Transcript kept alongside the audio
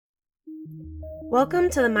Welcome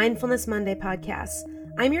to the Mindfulness Monday podcast.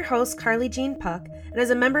 I'm your host, Carly Jean Puck, and as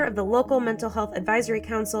a member of the local Mental Health Advisory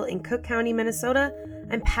Council in Cook County, Minnesota,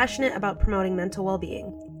 I'm passionate about promoting mental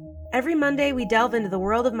well-being. Every Monday, we delve into the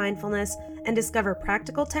world of mindfulness and discover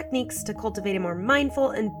practical techniques to cultivate a more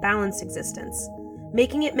mindful and balanced existence,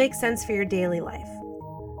 making it make sense for your daily life.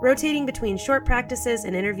 Rotating between short practices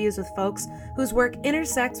and interviews with folks whose work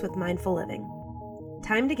intersects with mindful living.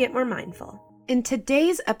 Time to get more mindful. In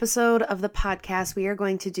today's episode of the podcast, we are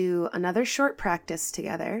going to do another short practice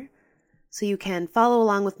together. So you can follow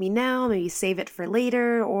along with me now, maybe save it for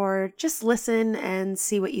later, or just listen and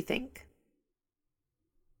see what you think.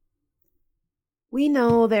 We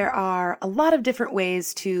know there are a lot of different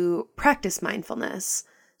ways to practice mindfulness.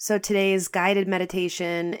 So today's guided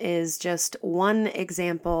meditation is just one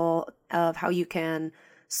example of how you can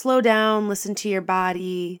slow down, listen to your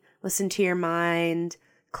body, listen to your mind,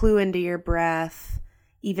 clue into your breath.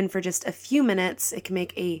 Even for just a few minutes, it can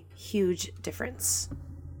make a huge difference.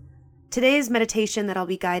 Today's meditation that I'll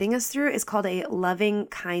be guiding us through is called a loving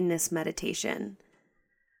kindness meditation.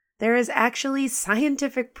 There is actually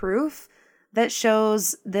scientific proof that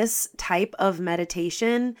shows this type of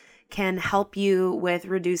meditation can help you with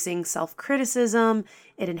reducing self-criticism.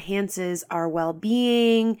 It enhances our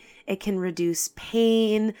well-being. It can reduce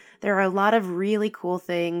pain. There are a lot of really cool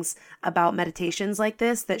things about meditations like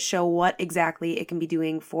this that show what exactly it can be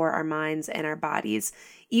doing for our minds and our bodies.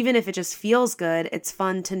 Even if it just feels good, it's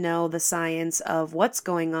fun to know the science of what's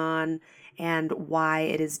going on and why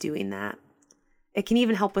it is doing that. It can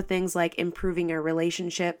even help with things like improving our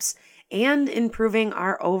relationships and improving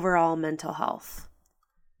our overall mental health.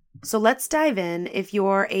 So let's dive in. If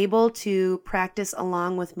you're able to practice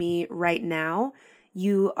along with me right now,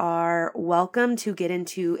 you are welcome to get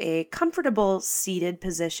into a comfortable seated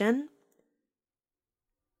position.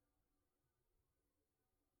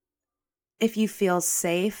 If you feel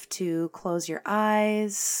safe to close your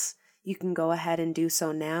eyes, you can go ahead and do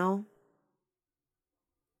so now.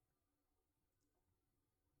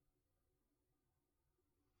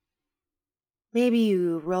 Maybe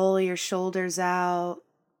you roll your shoulders out.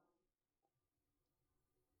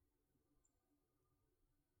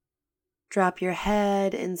 Drop your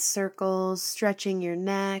head in circles, stretching your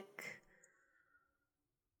neck.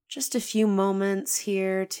 Just a few moments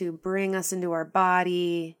here to bring us into our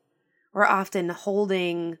body. We're often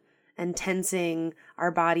holding and tensing our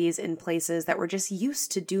bodies in places that we're just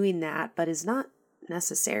used to doing that, but is not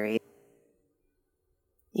necessary.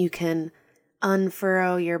 You can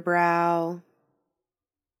unfurrow your brow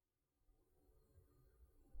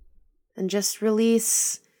and just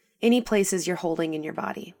release any places you're holding in your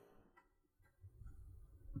body.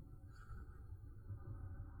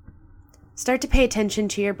 Start to pay attention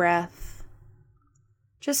to your breath,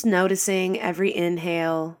 just noticing every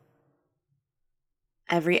inhale,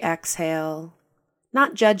 every exhale,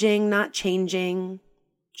 not judging, not changing,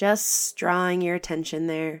 just drawing your attention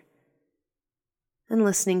there and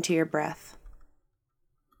listening to your breath.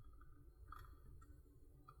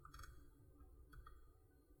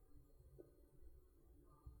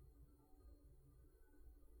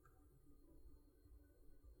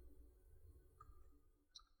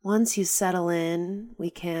 Once you settle in, we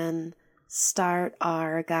can start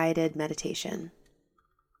our guided meditation.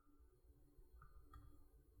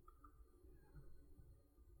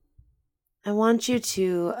 I want you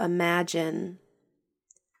to imagine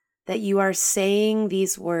that you are saying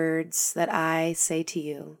these words that I say to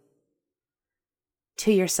you,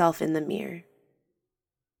 to yourself in the mirror,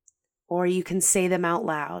 or you can say them out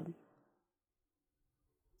loud.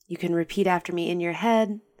 You can repeat after me in your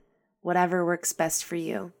head, whatever works best for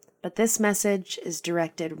you. But this message is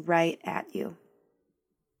directed right at you.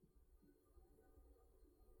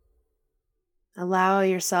 Allow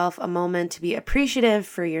yourself a moment to be appreciative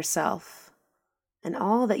for yourself and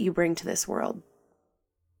all that you bring to this world.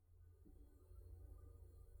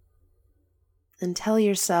 And tell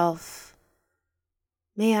yourself,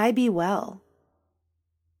 may I be well.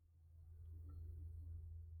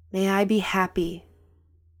 May I be happy.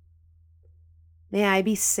 May I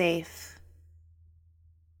be safe,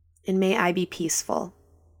 and may I be peaceful.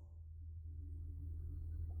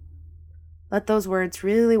 Let those words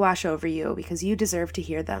really wash over you because you deserve to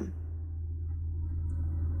hear them.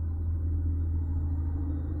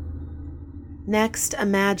 Next,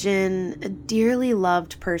 imagine a dearly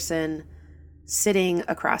loved person sitting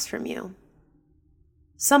across from you.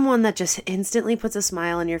 Someone that just instantly puts a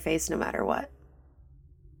smile on your face no matter what.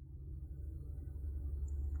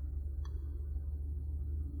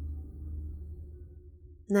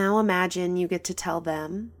 Now imagine you get to tell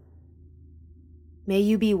them, may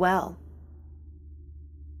you be well.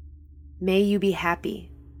 May you be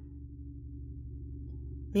happy.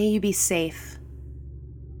 May you be safe.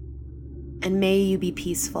 And may you be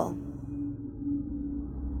peaceful.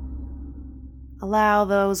 Allow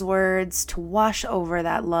those words to wash over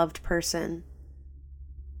that loved person.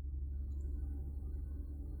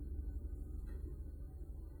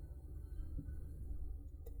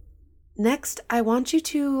 Next, I want you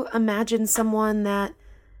to imagine someone that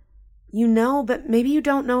you know, but maybe you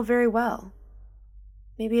don't know very well.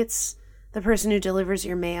 Maybe it's the person who delivers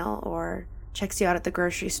your mail or checks you out at the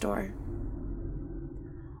grocery store.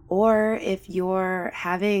 Or if you're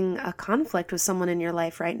having a conflict with someone in your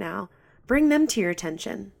life right now, bring them to your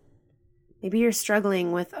attention. Maybe you're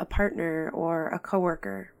struggling with a partner or a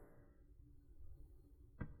coworker.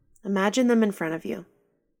 Imagine them in front of you.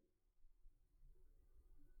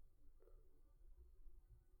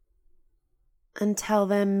 And tell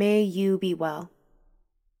them, may you be well.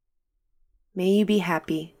 May you be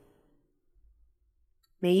happy.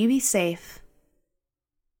 May you be safe.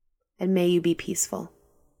 And may you be peaceful.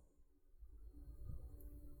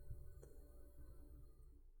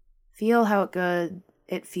 Feel how good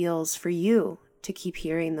it feels for you to keep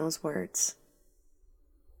hearing those words.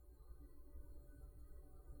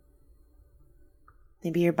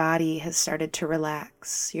 Maybe your body has started to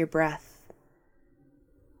relax, your breath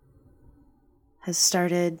has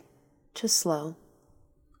started to slow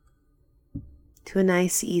to a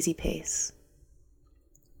nice, easy pace.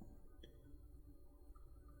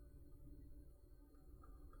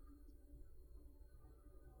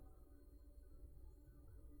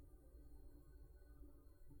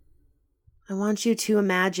 I want you to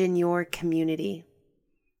imagine your community.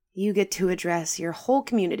 You get to address your whole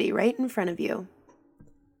community right in front of you.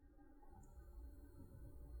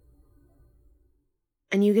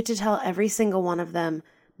 And you get to tell every single one of them,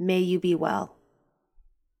 may you be well.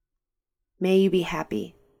 May you be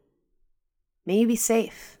happy. May you be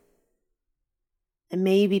safe. And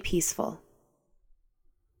may you be peaceful.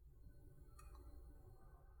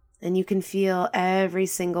 And you can feel every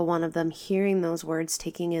single one of them hearing those words,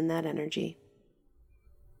 taking in that energy.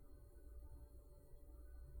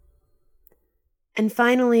 And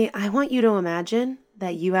finally, I want you to imagine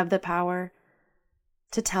that you have the power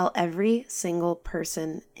to tell every single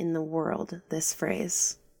person in the world this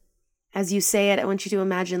phrase. As you say it, I want you to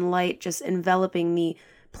imagine light just enveloping the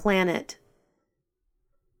planet.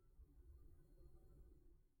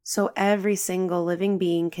 So every single living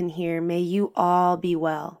being can hear, may you all be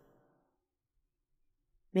well.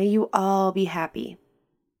 May you all be happy.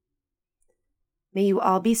 May you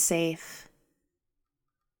all be safe.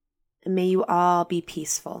 And may you all be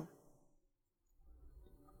peaceful.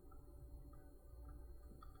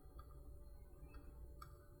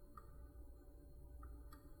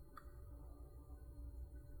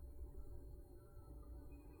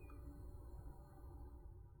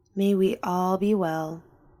 May we all be well.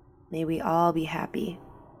 May we all be happy.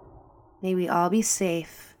 May we all be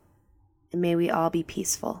safe. And may we all be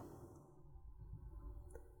peaceful.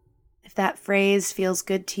 If that phrase feels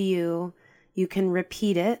good to you, you can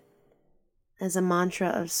repeat it as a mantra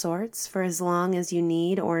of sorts for as long as you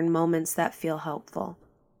need or in moments that feel helpful.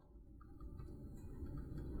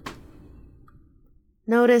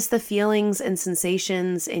 Notice the feelings and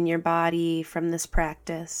sensations in your body from this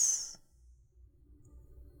practice.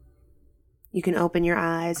 You can open your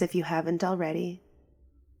eyes if you haven't already.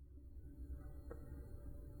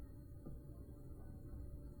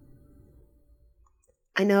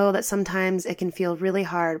 I know that sometimes it can feel really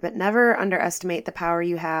hard, but never underestimate the power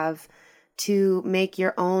you have to make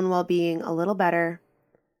your own well-being a little better,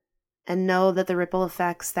 and know that the ripple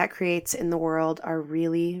effects that creates in the world are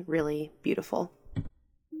really, really beautiful.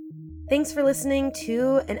 Thanks for listening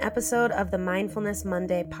to an episode of the Mindfulness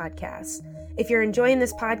Monday podcast. If you're enjoying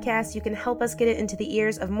this podcast, you can help us get it into the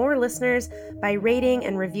ears of more listeners by rating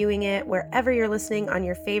and reviewing it wherever you're listening on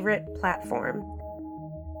your favorite platform.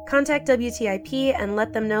 Contact WTIP and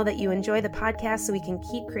let them know that you enjoy the podcast so we can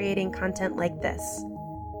keep creating content like this.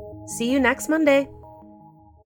 See you next Monday.